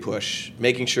that's a big push,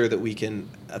 making sure that we can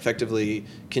effectively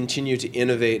continue to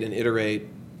innovate and iterate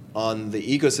on the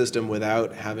ecosystem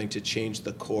without having to change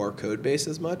the core code base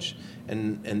as much,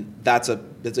 and that's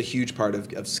a huge part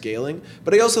of scaling.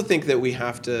 But I also think that we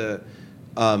have to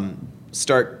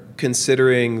start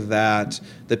considering that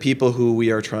the people who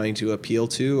we are trying to appeal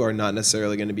to are not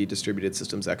necessarily going to be distributed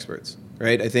systems experts,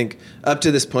 right? I think up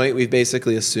to this point we've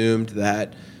basically assumed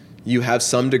that you have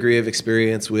some degree of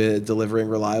experience with delivering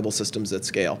reliable systems at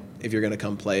scale if you're going to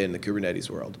come play in the Kubernetes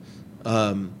world.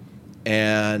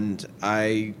 And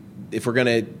if we're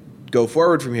going to go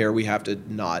forward from here, we have to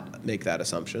not make that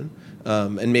assumption,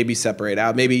 and maybe separate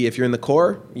out. Maybe if you're in the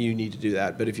core, you need to do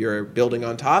that. But if you're building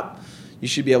on top, you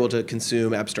should be able to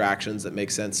consume abstractions that make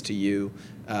sense to you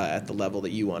at the level that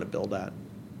you want to build at.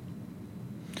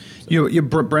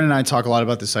 Brendan and I talk a lot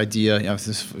about this idea.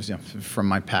 From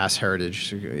my past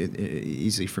heritage,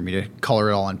 easy for me to color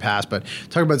it all in PaaS, but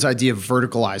talk about this idea of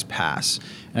verticalized PaaS.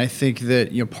 And I think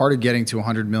that part of getting to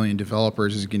 100 million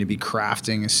developers is going to be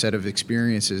crafting a set of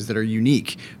experiences that are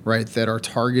unique, right? That are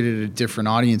targeted at different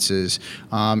audiences,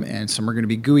 and some are going to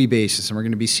be GUI based, some are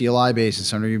going to be CLI based, and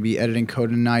some are going to be editing code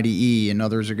in an IDE, and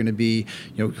others are going to be,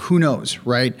 who knows,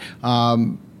 right?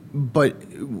 But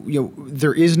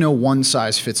there is no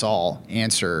one-size-fits-all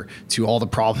answer to all the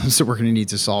problems that we're going to need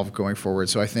to solve going forward.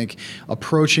 So I think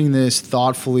approaching this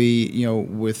thoughtfully,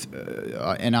 with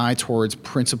an eye towards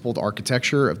principled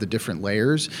architecture of the different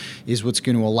layers is what's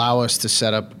going to allow us to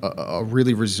set up a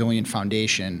really resilient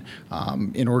foundation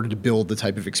in order to build the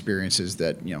type of experiences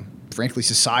that, frankly,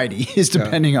 society is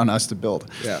depending on us to build.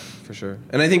 Yeah, for sure.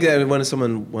 And I think that when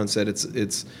someone once said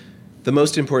it's the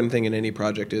most important thing in any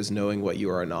project is knowing what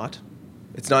you are not.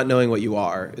 It's not knowing what you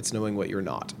are, it's knowing what you're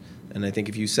not. And I think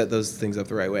if you set those things up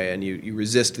the right way and you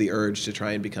resist the urge to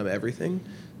try and become everything,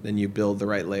 then you build the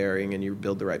right layering and you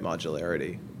build the right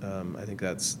modularity. I think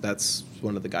that's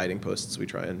one of the guiding posts I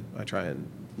try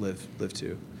and live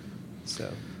to.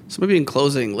 So maybe in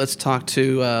closing, let's talk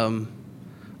to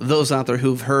those out there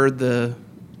who've heard the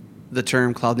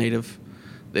term cloud native.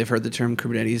 They've heard the term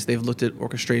Kubernetes. They've looked at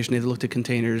orchestration. They've looked at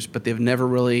containers, but they've never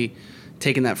really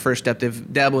taken that first step.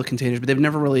 They've dabbled with containers, but they've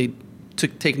never really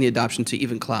taken the adoption to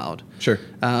even cloud. Sure.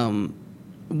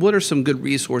 What are some good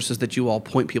resources that you all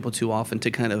point people to often to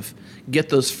kind of get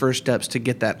those first steps to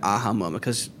get that aha moment?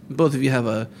 Because both of you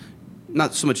have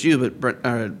not so much you, but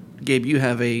Gabe, you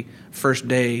have a first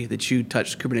day that you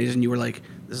touched Kubernetes and you were like,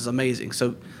 this is amazing.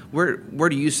 So where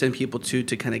do you send people to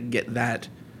kind of get that,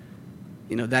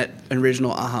 that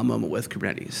original aha moment with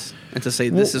Kubernetes and to say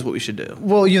this is what we should do?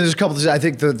 Well, there's a couple of things. I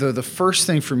think the first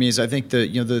thing for me is I think the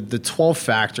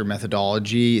 12-factor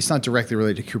methodology, it's not directly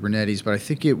related to Kubernetes, but I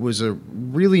think it was a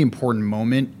really important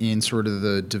moment in sort of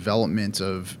the development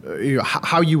of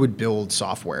how you would build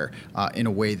software in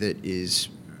a way that is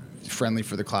friendly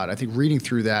for the cloud. I think reading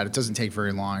through that, it doesn't take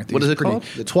very long. I think what is it called?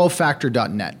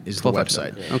 12factor.net is the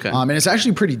website. Yeah. Okay. And it's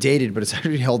actually pretty dated, but it's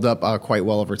actually held up quite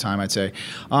well over time, I'd say.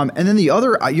 And then the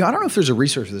other, I don't know if there's a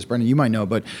resource for this, Brendan, you might know,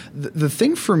 but the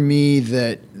thing for me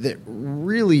that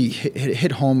really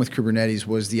hit home with Kubernetes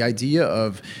was the idea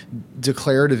of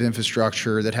declarative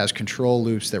infrastructure that has control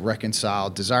loops that reconcile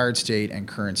desired state and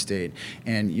current state,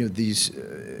 and these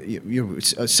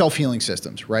self-healing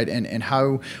systems, right? And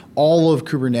how all of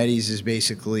Kubernetes is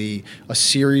basically a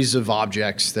series of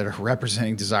objects that are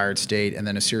representing desired state and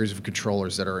then a series of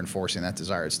controllers that are enforcing that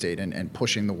desired state and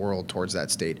pushing the world towards that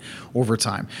state over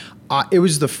time. It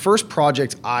was the first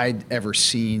project I'd ever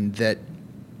seen that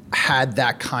had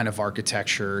that kind of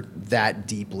architecture that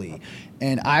deeply.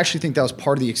 And I actually think that was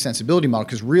part of the extensibility model,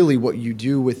 because really what you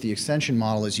do with the extension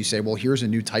model is you say, well, here's a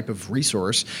new type of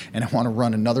resource, and I want to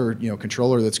run another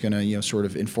controller that's going to sort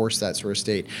of enforce that sort of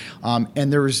state.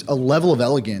 And there was a level of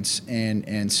elegance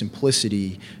and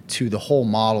simplicity to the whole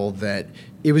model that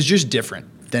it was just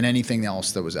different than anything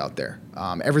else that was out there.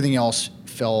 Everything else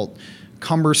felt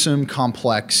cumbersome,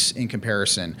 complex in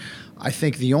comparison. I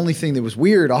think the only thing that was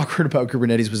weird, awkward about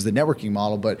Kubernetes was the networking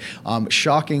model, but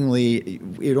shockingly,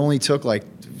 it only took like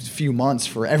few months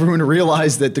for everyone to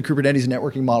realize that the Kubernetes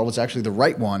networking model was actually the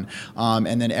right one.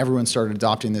 And then everyone started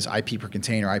adopting this IP per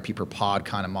container, IP per pod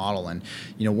kind of model. And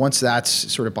once that's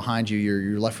sort of behind you,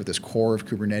 you're left with this core of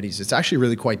Kubernetes. It's actually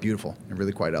really quite beautiful and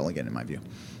really quite elegant in my view.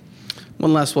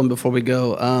 One last one before we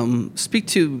go. Speak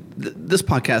to this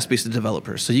podcast speaks to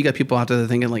developers. So you got people out there that are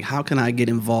thinking like, how can I get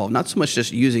involved? Not so much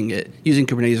just using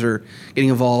Kubernetes or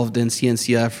getting involved in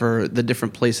CNCF or the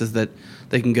different places that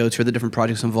they can go to or the different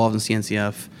projects involved in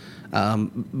CNCF.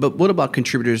 But what about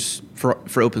contributors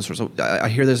for open source? I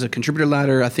hear there's a contributor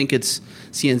ladder. I think it's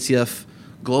CNCF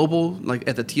global, like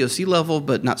at the TOC level,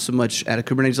 but not so much at a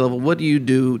Kubernetes level. What do you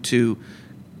do to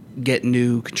get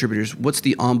new contributors? What's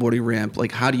the onboarding ramp?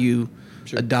 Like, how do you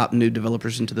adopt new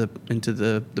developers into the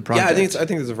project? Yeah, I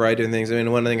think there's a variety of things. I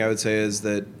mean, one thing I would say is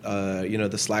that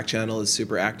the Slack channel is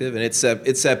super active, and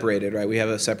it's separated, right? We have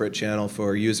a separate channel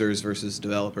for users versus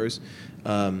developers.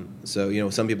 So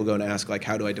some people go and ask like,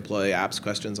 how do I deploy apps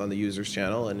questions on the users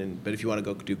channel, but if you want to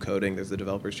go do coding, there's the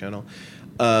developers channel.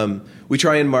 We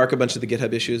try and mark a bunch of the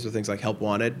GitHub issues with things like help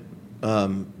wanted.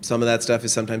 Some of that stuff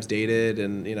is sometimes dated,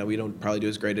 and we don't probably do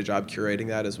as great a job curating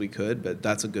that as we could, but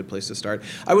that's a good place to start.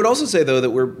 I would also say though that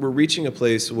we're reaching a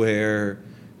place where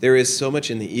there is so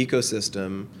much in the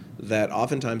ecosystem that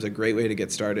oftentimes a great way to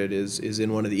get started is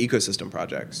in one of the ecosystem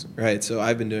projects, right? So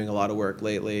I've been doing a lot of work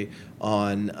lately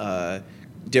on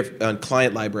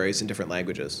client libraries in different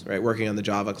languages, right? Working on the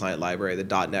Java client library,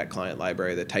 the .NET client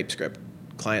library, the TypeScript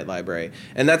client library,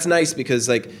 and that's nice because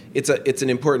like it's an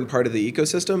important part of the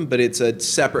ecosystem, but it's a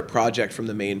separate project from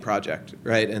the main project,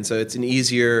 right? And so it's an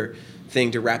easier thing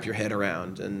to wrap your head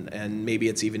around, and maybe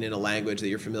it's even in a language that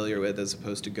you're familiar with as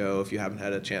opposed to Go if you haven't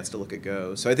had a chance to look at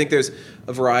Go. So I think there's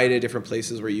a variety of different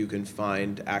places where you can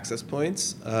find access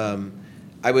points.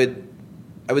 I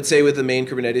would say with the main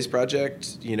Kubernetes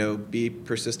project, be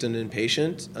persistent and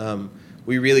patient.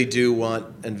 We really do want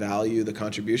and value the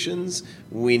contributions.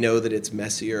 We know that it's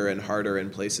messier and harder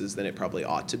in places than it probably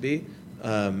ought to be.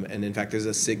 And in fact, there's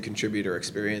a SIG contributor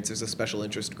experience. There's a special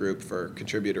interest group for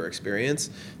contributor experience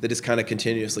that is kind of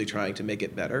continuously trying to make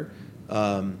it better.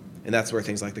 And that's where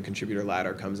things like the contributor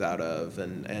ladder comes out of,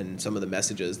 and some of the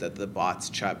messages that the bots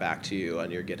chat back to you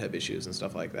on your GitHub issues and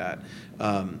stuff like that.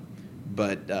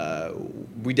 But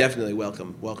we definitely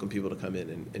welcome people to come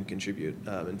in and contribute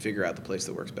and figure out the place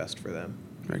that works best for them.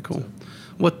 Very cool. So.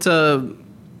 What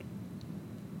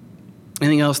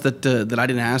anything else that I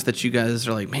didn't ask that you guys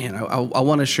are like, man, I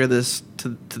want to share this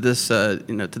to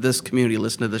this community,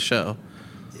 listen to the show?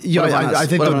 I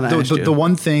think the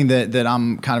one thing that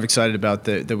I'm kind of excited about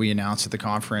that we announced at the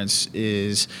conference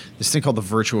is this thing called the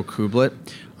virtual kubelet.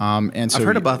 And so I've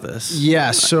heard about this. Yeah.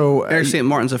 So Eric St.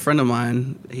 Martin's a friend of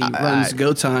mine. He runs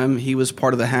GoTime. He was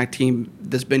part of the hack team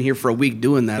that's been here for a week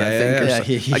doing that. I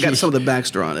think. I got some of the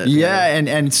backstory on it. Yeah,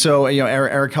 and so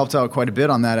Eric helped out quite a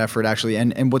bit on that effort actually.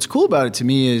 And what's cool about it to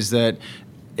me is that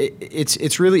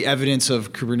it's really evidence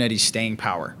of Kubernetes staying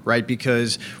power, right?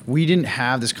 Because we didn't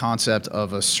have this concept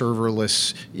of a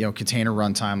serverless, container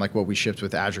runtime like what we shipped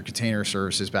with Azure Container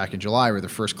Services back in July, where the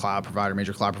first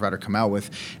major cloud provider come out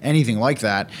with anything like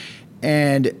that.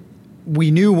 And we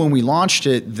knew when we launched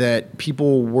it that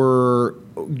people were,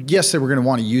 yes, they were going to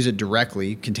want to use it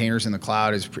directly. Containers in the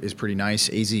cloud is pretty nice.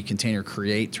 AZ Container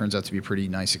Create turns out to be a pretty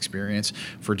nice experience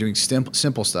for doing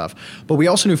simple stuff. But we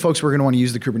also knew folks were going to want to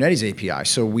use the Kubernetes API.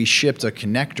 So we shipped a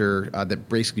connector that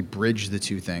basically bridged the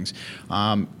two things.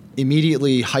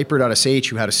 Immediately, Hyper.sh,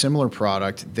 who had a similar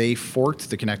product, they forked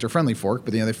the connector, friendly fork,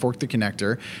 but they forked the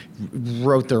connector,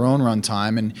 wrote their own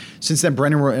runtime. And since then,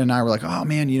 Brendan and I were like, oh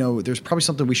man, there's probably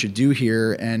something we should do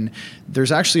here. And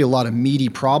there's actually a lot of meaty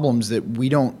problems that we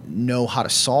don't know how to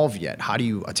solve yet. How do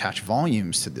you attach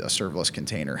volumes to a serverless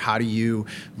container? How do you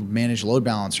manage load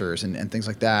balancers and things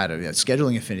like that?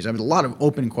 Scheduling affinities. I mean, a lot of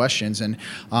open questions. And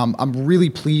I'm really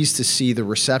pleased to see the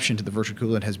reception to the virtual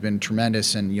kubelet has been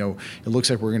tremendous. And it looks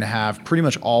like we're going to have pretty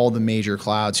much all the major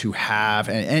clouds who have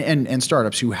and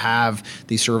startups who have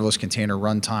these serverless container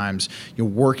runtimes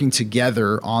working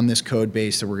together on this code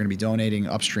base that we're going to be donating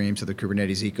upstream to the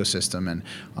Kubernetes ecosystem, and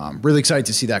really excited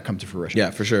to see that come to fruition. Yeah,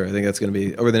 for sure. I think that's going to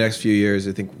be over the next few years.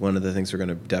 I think one of the things we're going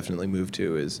to definitely move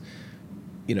to is,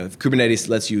 if Kubernetes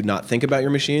lets you not think about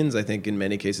your machines, I think in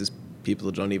many cases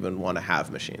people don't even want to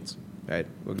have machines. Right.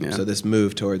 Yeah. So this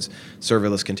move towards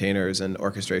serverless containers and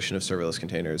orchestration of serverless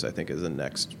containers, I think, is the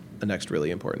next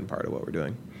really important part of what we're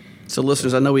doing. So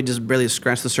listeners, I know we just barely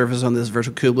scratched the surface on this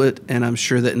virtual kubelet, and I'm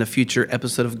sure that in a future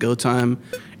episode of GoTime,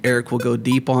 Eric will go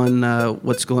deep on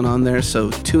what's going on there. So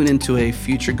tune into a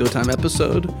future GoTime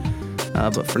episode.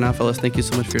 But for now, fellas, thank you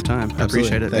so much for your time. I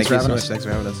appreciate it. Thanks for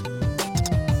having us.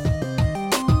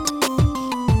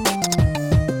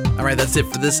 All right, that's it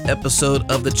for this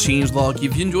episode of the Changelog.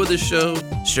 If you enjoyed this show,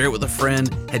 share it with a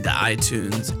friend. Head to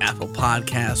iTunes, Apple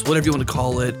Podcasts, whatever you want to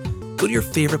call it. Go to your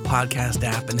favorite podcast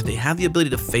app, and if they have the ability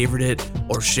to favorite it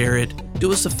or share it,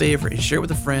 do us a favor and share it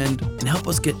with a friend and help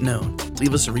us get known.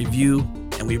 Leave us a review,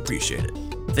 and we appreciate it.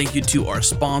 Thank you to our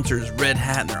sponsors, Red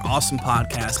Hat and their awesome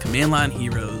podcast, Command Line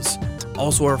Heroes.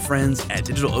 Also our friends at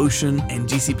DigitalOcean and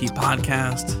GCP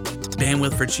Podcast.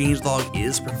 Bandwidth for Changelog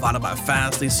is provided by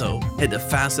Fastly, so head to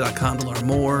fastly.com to learn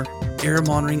more. Error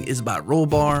monitoring is by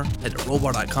Rollbar. Head to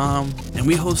rollbar.com. And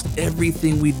we host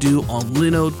everything we do on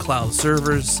Linode cloud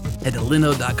servers. Head to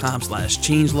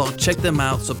linode.com/changelog. Check them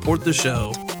out. Support the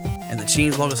show. And the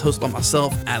Changelog is hosted by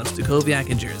myself, Adam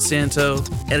Stukoviak, and Jared Santo.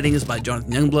 Editing is by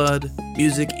Jonathan Youngblood.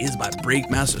 Music is by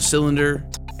Breakmaster Cylinder.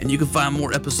 And you can find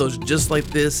more episodes just like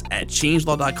this at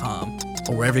changelog.com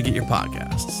or wherever you get your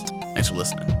podcasts. Thanks for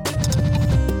listening.